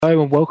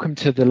Hello and welcome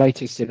to the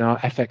latest in our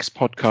FX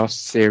podcast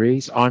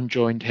series. I'm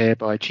joined here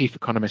by Chief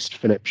Economist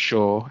Philip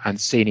Shaw and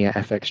Senior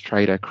FX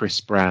Trader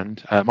Chris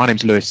Brand. My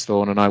name's Lewis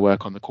Thorne and I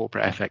work on the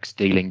Corporate FX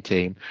Dealing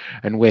team,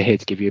 and we're here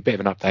to give you a bit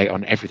of an update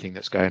on everything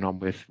that's going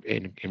on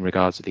in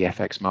regards to the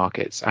FX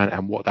markets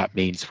and what that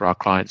means for our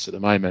clients at the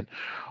moment.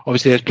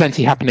 Obviously, there's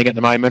plenty happening at the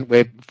moment.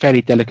 We're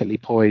fairly delicately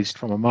poised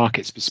from a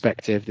markets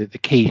perspective. The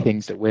key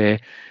things that we're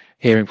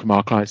hearing from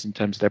our clients in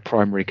terms of their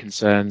primary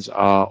concerns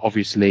are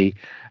obviously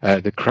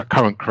the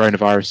current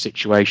coronavirus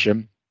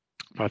situation.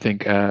 I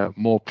think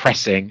more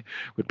pressing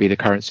would be the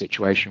current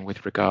situation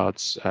with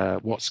regards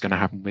what's going to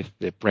happen with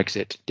the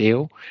Brexit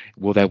deal.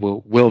 Will there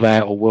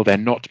or will there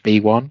not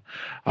be one?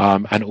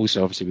 And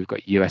also, obviously, we've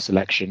got US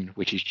election,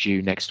 which is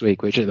due next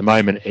week, which at the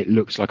moment it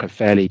looks like a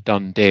fairly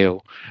done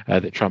deal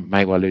that Trump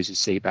may well lose his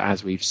seat. But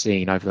as we've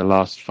seen over the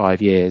last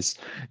 5 years,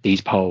 these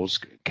polls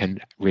can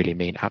really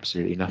mean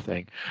absolutely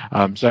nothing.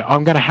 So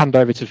I'm going to hand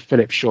over to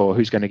Philip Shaw,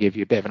 who's going to give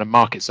you a bit of a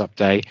markets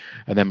update,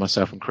 and then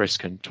myself and Chris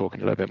can talk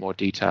in a little bit more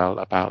detail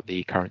about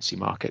the currency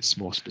markets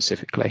more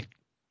specifically.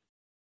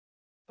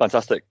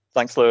 Fantastic.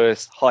 Thanks,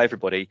 Lewis. Hi,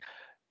 everybody.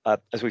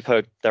 As we've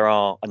heard, there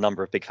are a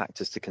number of big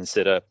factors to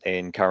consider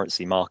in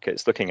currency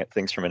markets, looking at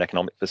things from an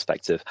economic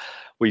perspective.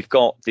 We've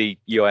got the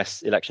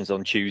US elections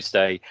on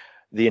Tuesday,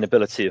 the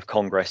inability of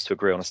Congress to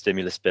agree on a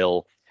stimulus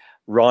bill,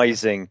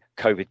 rising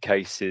COVID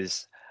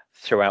cases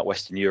throughout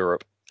Western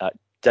Europe,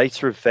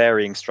 data of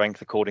varying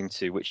strength according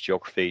to which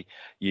geography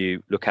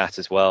you look at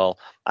as well.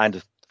 And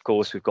of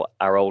course, we've got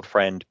our old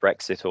friend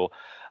Brexit, or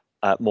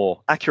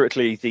more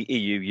accurately, the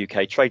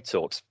EU-UK trade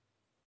talks.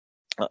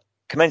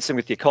 Commencing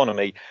with the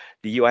economy,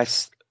 the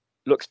US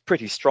looks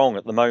pretty strong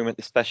at the moment,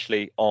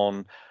 especially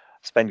on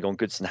spending on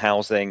goods and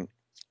housing.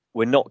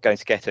 We're not going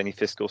to get any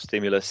fiscal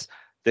stimulus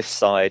this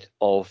side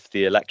of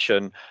the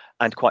election,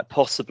 and quite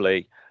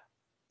possibly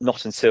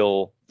not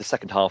until the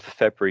second half of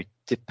February,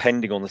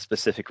 depending on the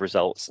specific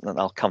results, and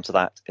I'll come to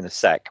that in a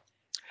sec.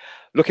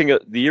 Looking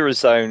at the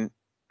Eurozone,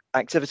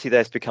 activity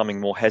there is becoming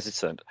more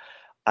hesitant,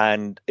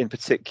 and in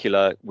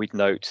particular, we'd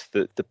note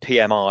that the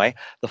PMI,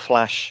 the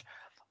flash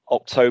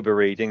October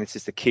reading, this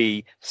is the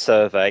key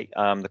survey,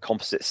 the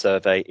composite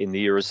survey in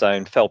the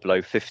Eurozone, fell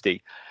below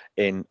 50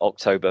 in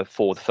October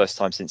for the first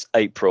time since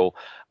April,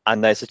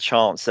 and there's a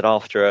chance that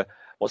after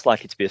what's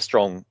likely to be a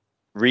strong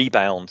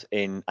rebound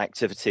in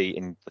activity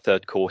in the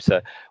third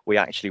quarter, we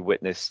actually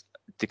witness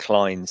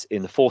declines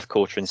in the fourth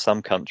quarter in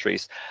some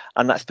countries,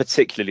 and that's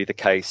particularly the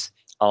case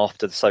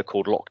after the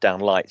so-called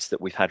lockdown lights that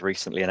we've had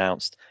recently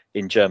announced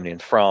in Germany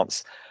and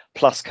France,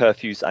 plus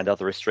curfews and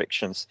other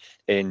restrictions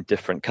in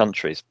different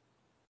countries.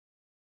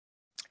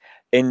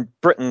 In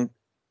Britain,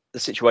 the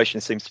situation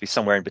seems to be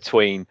somewhere in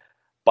between,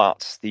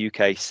 but the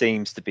UK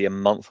seems to be a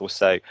month or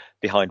so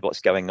behind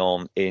what's going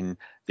on in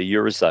the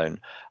Eurozone.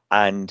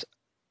 And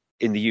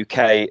in the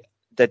UK,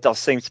 there does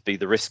seem to be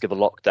the risk of a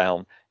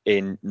lockdown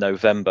in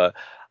November.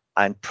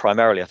 And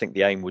primarily, I think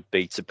the aim would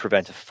be to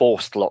prevent a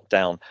forced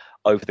lockdown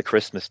over the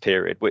Christmas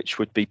period, which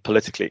would be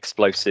politically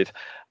explosive.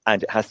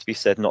 And it has to be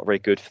said, not very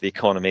good for the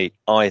economy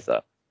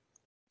either.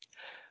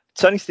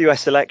 Turning to the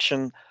US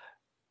election,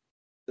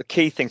 the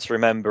key thing to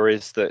remember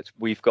is that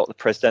we've got the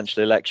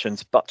presidential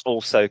elections, but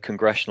also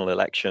congressional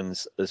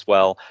elections as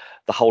well.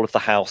 The whole of the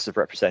House of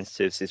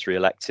Representatives is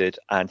re-elected,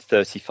 and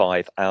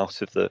 35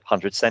 out of the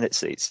 100 Senate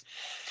seats.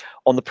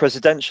 On the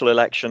presidential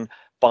election,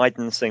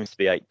 Biden seems to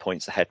be 8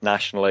 points ahead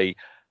nationally,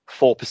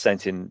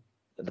 4% in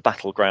the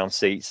battleground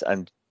seats,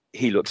 and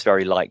he looks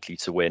very likely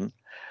to win.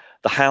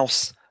 The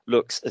House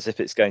looks as if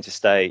it's going to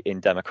stay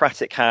in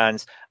Democratic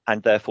hands,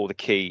 and therefore the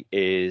key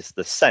is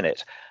the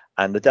Senate.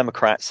 And the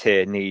Democrats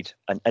here need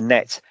a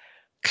net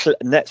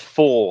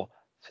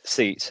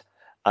 4-seat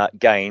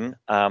gain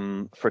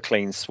for a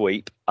clean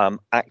sweep.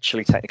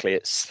 Actually, technically,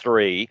 it's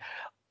 3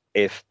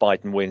 if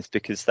Biden wins,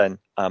 because then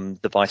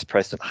the vice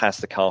president has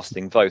the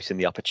casting vote in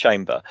the upper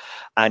chamber.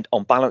 And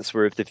on balance,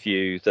 we're of the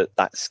view that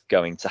that's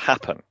going to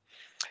happen.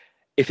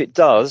 If it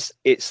does,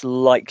 it's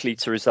likely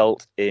to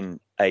result in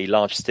a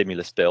large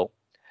stimulus bill.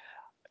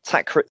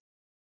 Tax cuts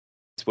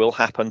will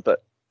happen,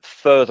 but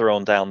further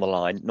on down the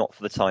line, not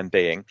for the time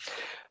being.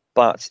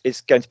 But it's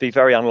going to be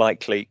very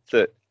unlikely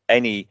that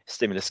any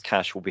stimulus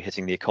cash will be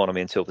hitting the economy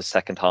until the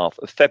second half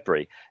of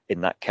February in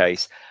that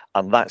case.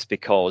 And that's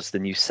because the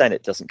new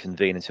Senate doesn't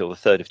convene until the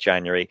 3rd of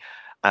January,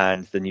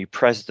 and the new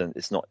president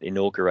is not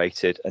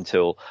inaugurated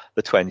until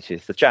the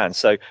 20th of Jan.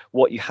 So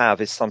what you have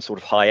is some sort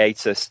of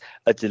hiatus,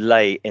 a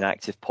delay in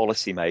active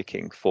policy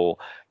making for,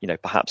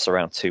 perhaps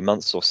around 2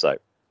 months or so.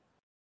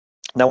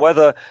 Now,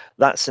 whether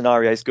that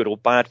scenario is good or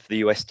bad for the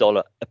US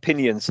dollar,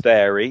 opinions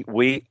vary.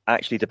 We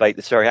actually debate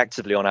this very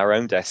actively on our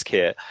own desk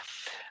here.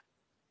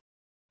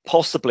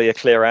 Possibly a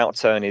clear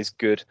outturn is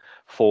good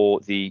for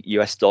the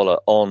US dollar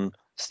on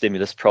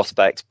stimulus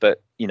prospects,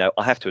 but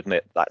I have to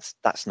admit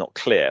that's not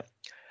clear.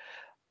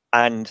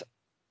 And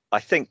I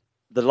think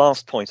the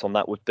last point on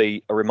that would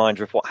be a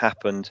reminder of what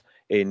happened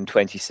in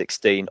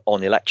 2016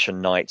 on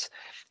election night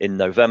in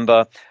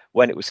November,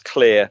 when it was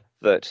clear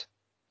that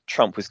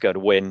Trump was going to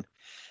win.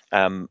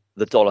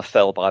 The dollar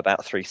fell by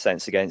about 3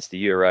 cents against the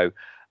euro,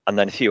 and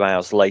then a few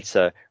hours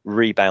later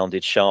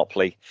rebounded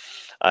sharply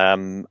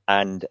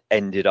and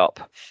ended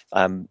up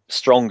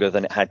stronger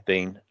than it had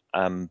been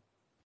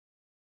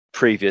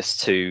previous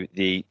to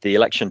the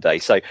election day.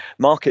 So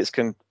markets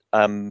can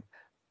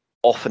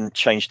often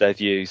change their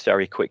views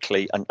very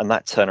quickly, and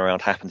that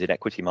turnaround happened in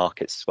equity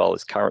markets as well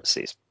as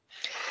currencies.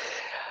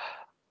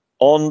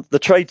 On the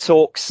trade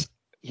talks,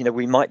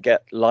 we might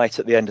get light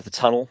at the end of the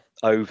tunnel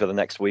over the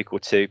next week or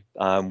two,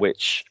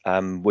 which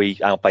our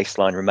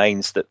baseline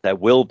remains that there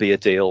will be a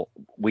deal.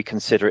 We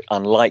consider it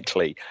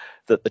unlikely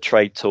that the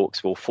trade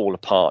talks will fall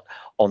apart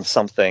on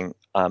something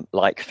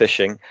like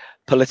fishing,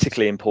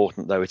 politically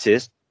important though it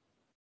is.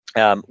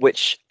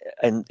 Which,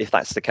 and if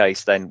that's the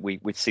case, then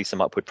we'd see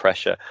some upward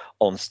pressure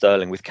on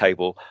sterling, with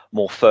cable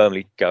more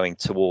firmly going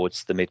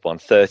towards the mid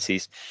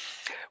 130s.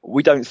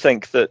 We don't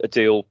think that a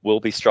deal will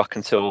be struck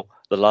until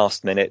the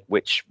last minute,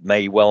 which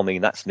may well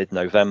mean that's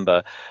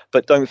mid-November.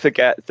 But don't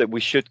forget that we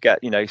should get,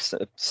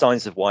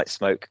 signs of white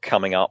smoke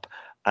coming up,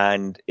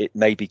 and it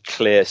may be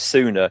clear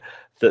sooner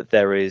that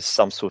there is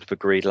some sort of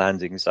agreed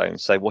landing zone.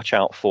 So watch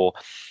out for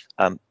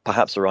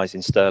perhaps a rise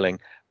in sterling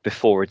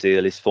before a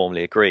deal is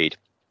formally agreed.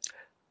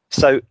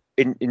 So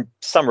in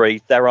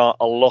summary, there are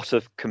a lot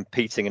of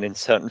competing and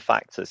uncertain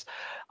factors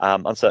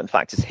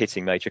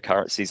hitting major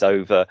currencies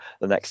over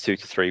the next 2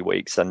 to 3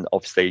 weeks. And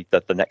obviously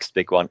the next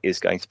big one is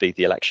going to be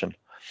the election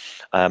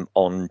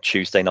on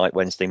Tuesday night,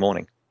 Wednesday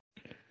morning.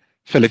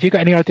 Phil, have you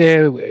got any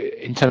idea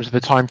in terms of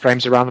the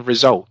timeframes around the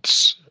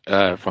results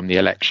from the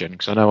election?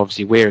 Because I know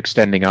obviously we're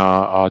extending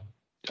our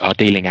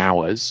dealing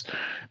hours,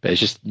 but it's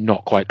just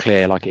not quite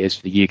clear, like it is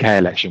for the UK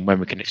election, when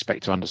we can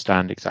expect to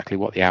understand exactly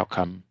what the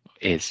outcome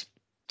is.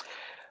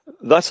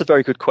 That's a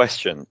very good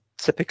question.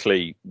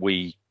 Typically,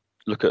 we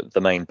look at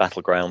the main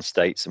battleground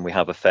states and we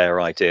have a fair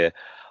idea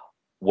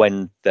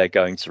when they're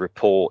going to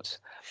report.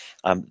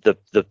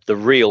 The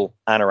real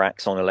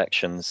anoraks on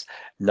elections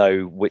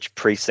know which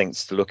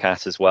precincts to look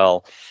at as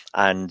well,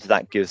 and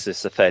that gives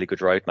us a fairly good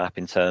roadmap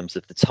in terms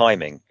of the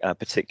timing,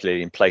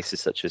 particularly in places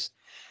such as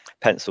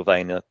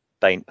Pennsylvania,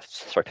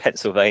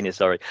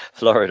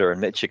 Florida and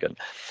Michigan.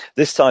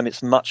 This time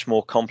it's much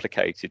more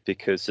complicated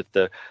because of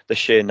the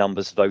sheer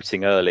numbers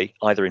voting early,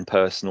 either in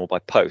person or by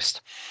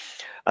post.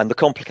 And the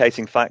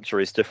complicating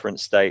factor is different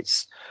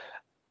states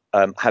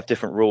have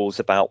different rules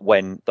about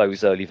when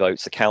those early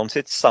votes are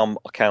counted. Some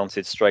are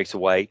counted straight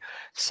away,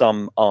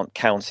 some aren't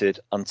counted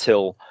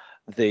until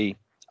the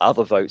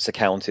other votes are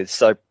counted.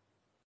 So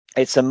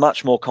it's a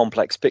much more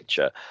complex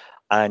picture.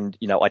 And,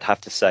 I'd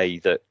have to say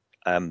that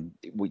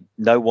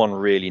no one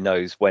really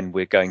knows when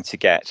we're going to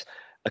get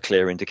a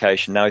clear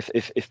indication. Now,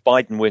 if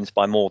Biden wins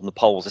by more than the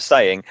polls are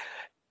saying,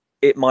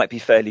 it might be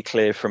fairly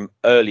clear from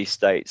early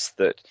states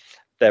that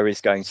there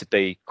is going to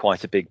be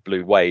quite a big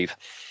blue wave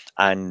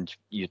and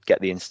you'd get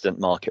the instant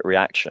market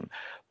reaction.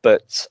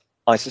 But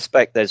I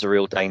suspect there's a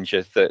real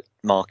danger that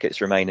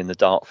markets remain in the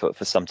dark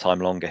for some time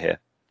longer here.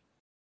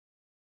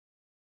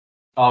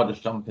 I'll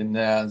just jump in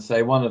there and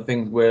say one of the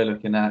things we're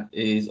looking at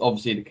is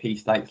obviously the key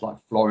states like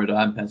Florida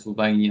and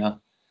Pennsylvania.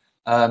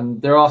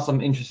 There are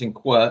some interesting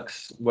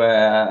quirks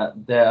where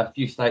there are a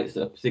few states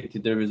that have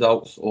predicted the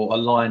results or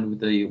aligned with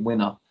the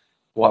winner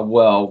quite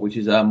well, which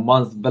is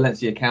one's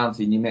Valencia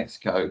County, New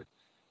Mexico,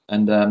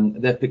 and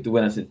they've picked the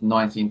winner since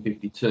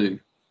 1952.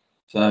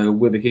 So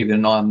we'll be keeping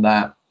an eye on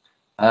that.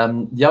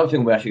 The other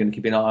thing we're actually going to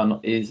keep an eye on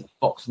is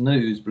Fox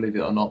News, believe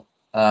it or not.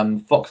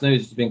 Fox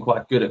News has been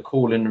quite good at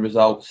calling the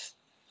results.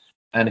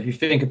 And if you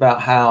think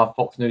about how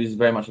Fox News is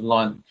very much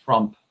aligned with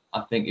Trump,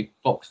 I think if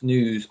Fox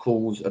News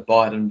calls a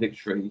Biden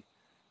victory,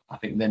 I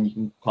think then you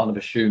can kind of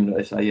assume that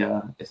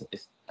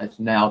it's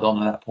nailed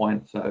on at that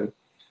point. So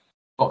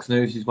Fox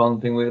News is one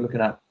thing we're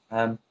looking at.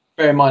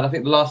 Bear in mind, I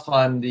think the last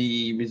time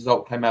the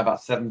result came out about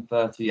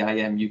 7:30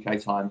 a.m.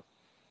 UK time.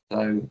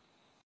 So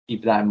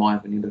keep that in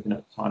mind when you're looking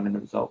at the time and the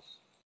results.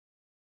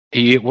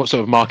 What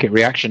sort of market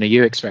reaction are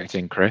you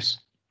expecting, Chris?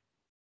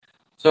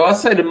 So I'd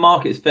say the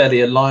market is fairly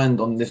aligned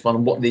on this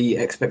one, what the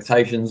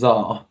expectations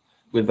are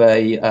with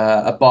a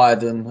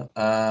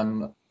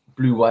Biden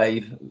blue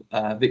wave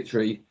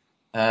victory.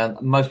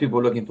 Most people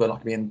are looking for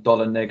being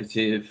dollar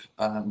negative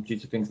due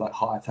to things like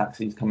higher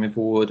taxes coming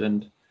forward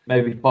and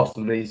maybe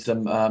possibly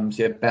some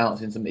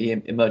bounce in some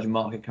emerging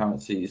market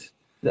currencies.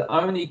 The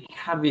only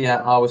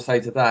caveat I would say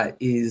to that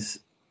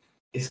is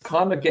it's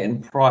kind of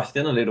getting priced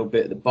in a little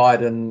bit that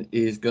Biden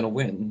is going to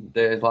win.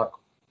 There's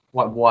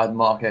quite wide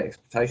market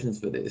expectations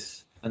for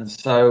this. And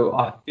so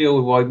I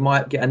feel we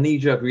might get a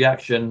knee-jerk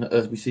reaction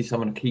as we see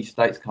some of the key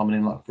states coming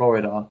in like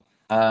Florida.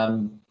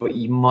 But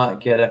you might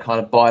get a kind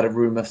of buy the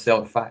rumor,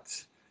 sell the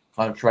facts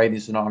kind of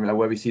trading scenario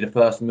where we see the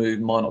first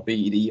move might not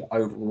be the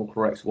overall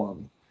correct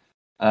one.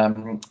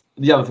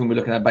 The other thing we're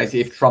looking at,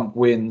 basically, if Trump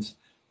wins,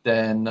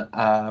 then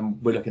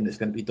we're looking at it's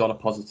going to be dollar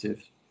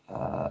positive.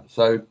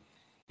 So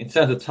in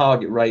terms of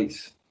target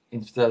rates,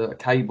 instead of a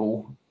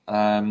cable,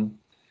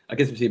 I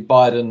guess we see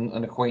Biden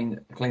and a clean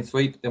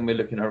sweep, then we're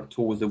looking at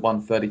towards the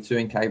 132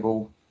 in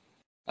cable.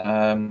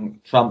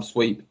 Trump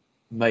sweep,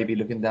 maybe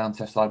looking down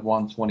test side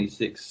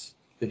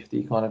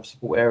 126.50 kind of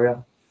support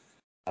area.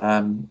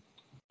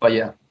 But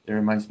yeah, it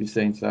remains to be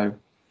seen. So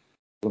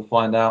we'll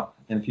find out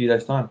in a few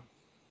days' time.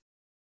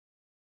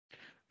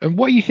 And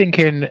what are you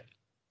thinking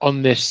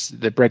on the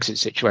Brexit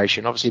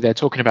situation? Obviously, they're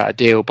talking about a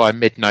deal by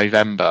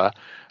mid-November.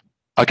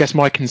 I guess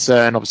my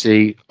concern,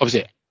 obviously,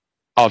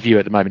 our view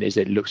at the moment is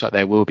that it looks like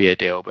there will be a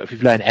deal. But if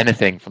we've learned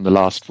anything from the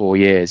last 4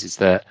 years, is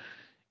that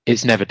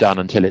it's never done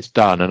until it's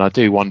done. And I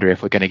do wonder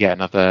if we're going to get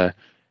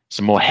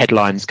some more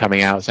headlines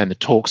coming out saying the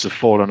talks have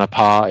fallen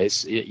apart.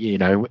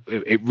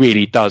 It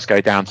really does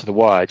go down to the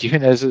wire. Do you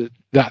think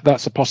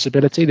that's a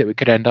possibility that we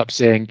could end up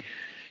seeing,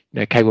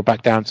 cable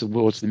back down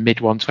towards the mid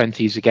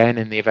 120s again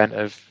in the event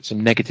of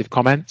some negative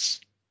comments?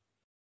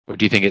 Or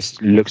do you think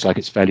it looks like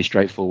it's fairly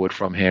straightforward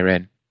from here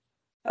in?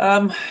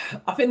 I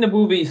think there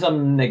will be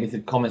some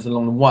negative comments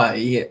along the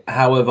way.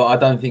 However, I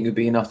don't think it would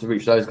be enough to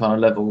reach those kind of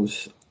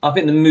levels. I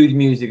think the mood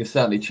music has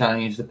certainly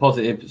changed. The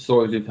positive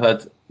stories we've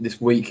heard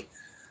this week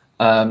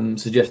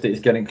suggest that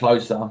it's getting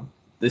closer.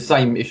 The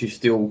same issues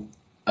still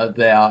are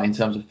there in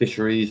terms of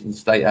fisheries and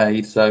state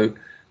aid, so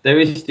there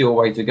is still a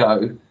way to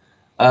go.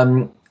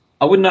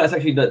 I would notice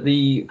actually that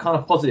the kind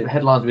of positive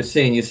headlines we're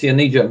seeing, you see a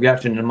knee-jerk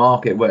reaction in the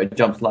market where it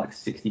jumps like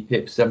 60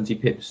 pips, 70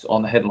 pips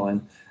on the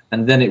headline,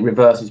 and then it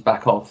reverses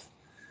back off.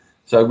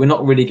 So we're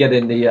not really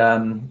getting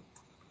the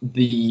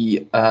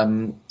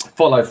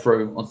follow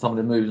through on some of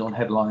the moves on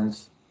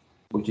headlines,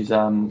 which is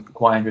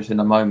quite interesting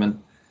at the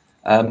moment.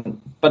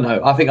 But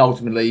no, I think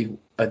ultimately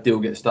a deal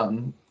gets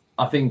done.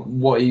 I think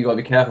what you got to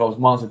be careful of is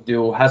once a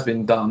deal has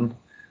been done,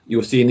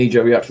 you'll see a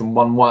knee-jerk reaction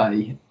one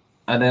way,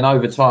 and then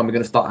over time we're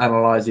going to start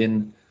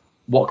analysing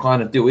what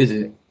kind of deal is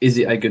it? Is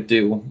it a good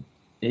deal?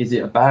 Is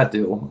it a bad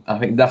deal? I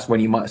think that's when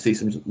you might see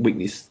some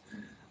weakness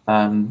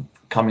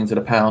come into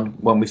the pound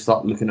when we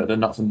start looking at the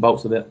nuts and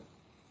bolts of it.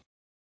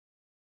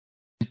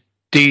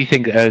 Do you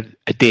think a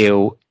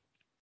deal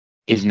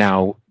is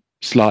now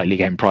slightly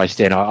getting priced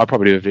in? I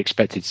probably would have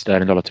expected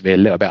sterling dollar to be a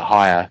little bit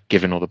higher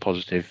given all the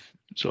positive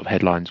sort of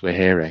headlines we're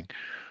hearing.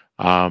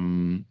 Or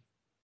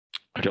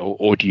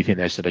do you think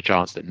there's still a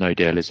chance that no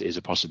deal is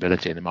a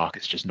possibility and the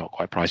market's just not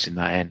quite pricing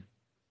that in?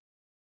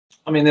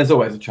 I mean, there's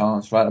always a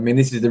chance, right? I mean,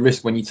 this is the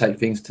risk when you take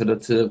things to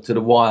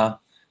the wire,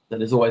 that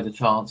there's always a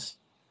chance.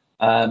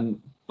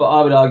 But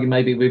I would argue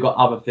maybe we've got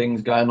other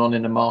things going on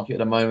in the market at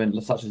the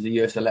moment, such as the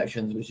US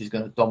elections, which is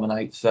going to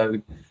dominate.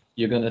 So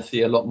you're going to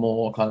see a lot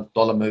more kind of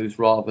dollar moves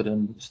rather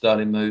than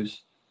sterling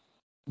moves.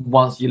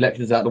 Once the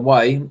election's out of the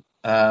way,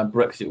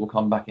 Brexit will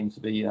come back into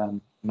be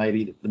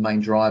maybe the main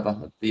driver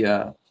of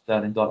the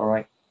sterling dollar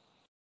rate.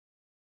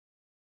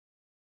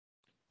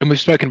 And we've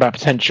spoken about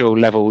potential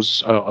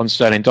levels on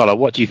sterling dollar.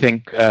 What do you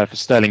think for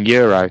sterling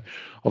euro?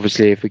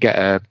 Obviously, if we get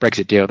a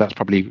Brexit deal, that's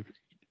probably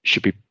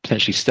should be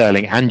potentially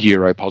sterling and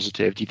euro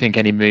positive. Do you think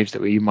any moves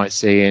that we might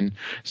see in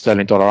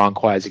sterling dollar aren't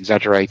quite as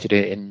exaggerated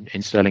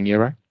in sterling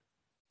euro?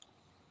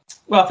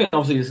 Well, I think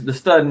obviously the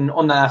sterling,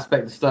 on that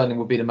aspect, the sterling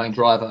will be the main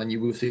driver, and you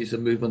will see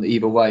some movement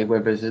either way,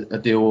 whether it's a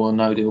deal or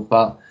no deal.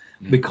 But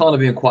we've kind of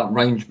been quite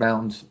range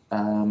bound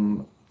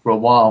for a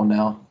while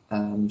now.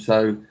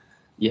 So,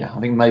 yeah, I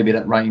think maybe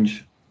that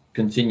range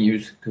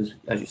continues because,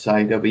 as you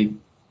say, there'll be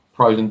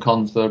pros and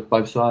cons for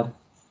both sides.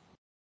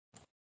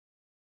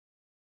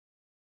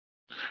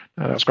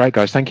 Oh, that's great,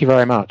 guys. Thank you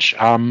very much.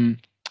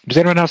 Does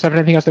anyone else have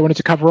anything else they wanted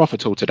to cover off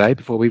at all today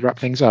before we wrap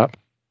things up?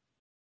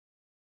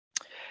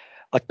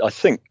 I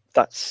think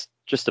that's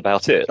just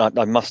about it.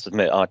 I must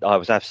admit, I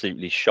was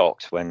absolutely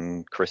shocked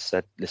when Chris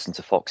said, listen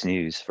to Fox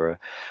News for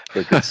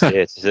a good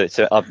steer.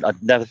 So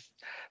I'd never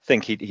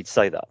think he'd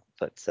say that.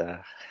 But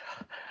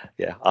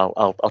yeah,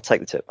 I'll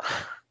take the tip.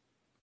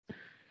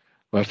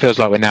 Well, it feels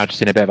like we're now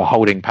just in a bit of a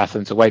holding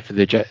pattern to wait for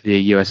the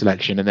US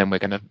election, and then we're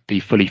going to be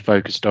fully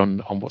focused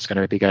on what's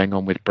going to be going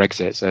on with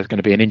Brexit. So it's going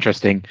to be an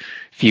interesting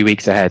few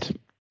weeks ahead.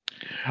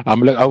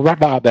 Look, I'll wrap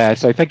that up there.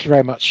 So thank you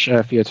very much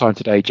for your time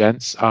today,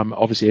 gents.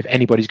 Obviously, if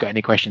anybody's got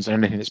any questions on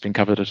anything that's been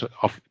covered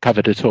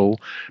at all,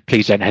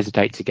 please don't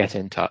hesitate to get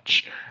in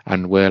touch,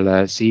 and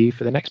we'll see you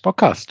for the next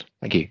podcast.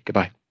 Thank you.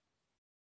 Goodbye.